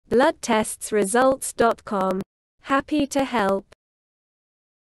bloodtestsresults.com. Happy to help.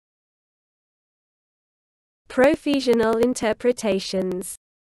 Professional interpretations.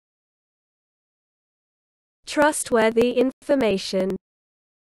 Trustworthy information.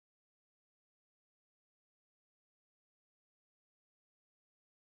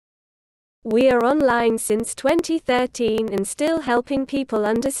 We are online since 2013 and still helping people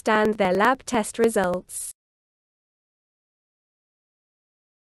understand their lab test results.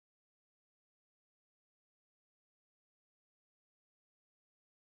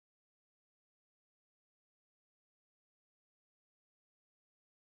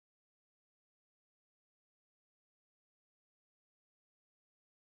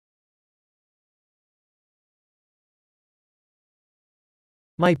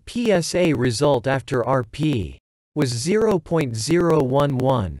 My PSA result after RP was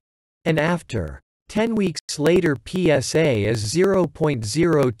 0.011, and after 10 weeks later PSA is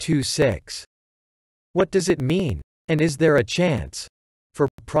 0.026. What does it mean? And is there a chance for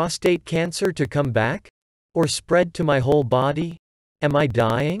prostate cancer to come back? Or spread to my whole body? Am I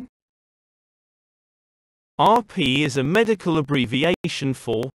dying? RP is a medical abbreviation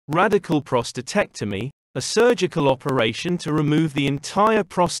for radical prostatectomy, a surgical operation to remove the entire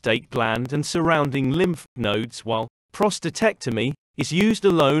prostate gland and surrounding lymph nodes, while prostatectomy is used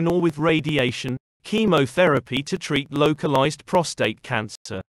alone or with radiation, chemotherapy to treat localized prostate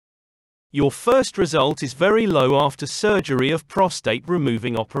cancer. Your first result is very low after surgery of prostate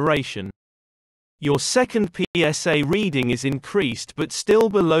removing operation. Your second PSA reading is increased but still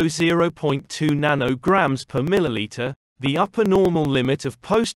below 0.2 nanograms per milliliter, the upper normal limit of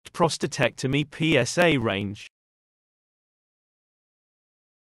post-prostatectomy PSA range.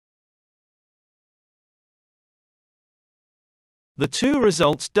 The two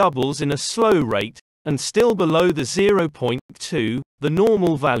results doubles in a slow rate, and still below the 0.2, the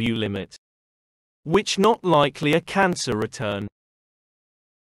normal value limit, which not likely a cancer return.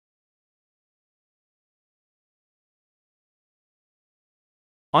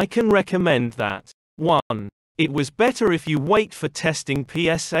 I can recommend that 1. It was better if you wait for testing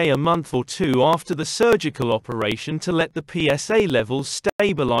PSA a month or two after the surgical operation to let the PSA levels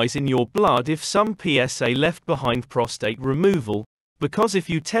stabilize in your blood if some PSA left behind prostate removal, because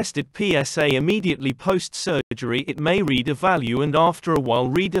if you tested PSA immediately post-surgery it may read a value and after a while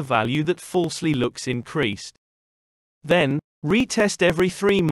read a value that falsely looks increased. Then, retest every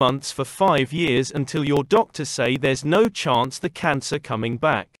 3 months for 5 years until your doctor say there's no chance the cancer coming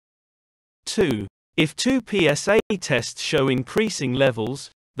back. 2. If 2 PSA tests show increasing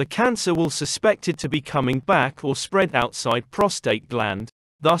levels, the cancer will suspected to be coming back or spread outside prostate gland,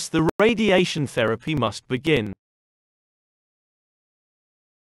 thus the radiation therapy must begin.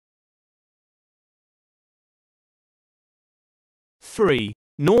 Three.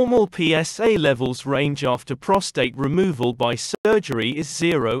 Normal PSA levels range after prostate removal by surgery is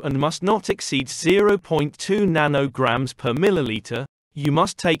 0 and must not exceed 0.2 nanograms per milliliter. You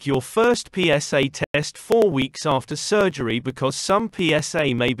must take your first PSA test 4 weeks after surgery because some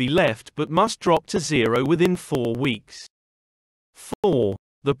PSA may be left but must drop to 0 within 4 weeks. 4.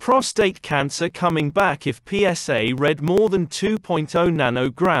 The prostate cancer coming back if PSA read more than 2.0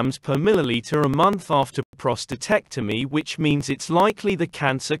 nanograms per milliliter a month after prostatectomy, which means it's likely the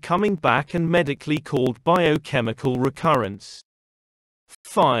cancer coming back and medically called biochemical recurrence.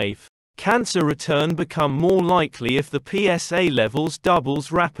 5. Cancer return become more likely if the PSA levels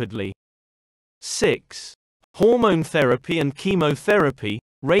doubles rapidly. 6. Hormone therapy and chemotherapy,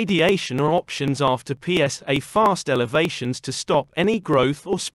 radiation are options after PSA fast elevations to stop any growth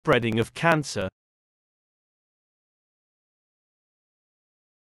or spreading of cancer.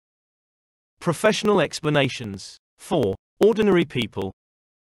 Professional explanations for ordinary people.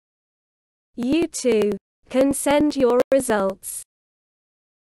 You too can send your results.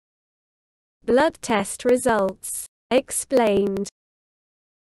 Blood test results explained.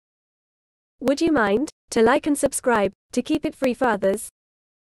 Would you mind to like and subscribe to keep it free for others?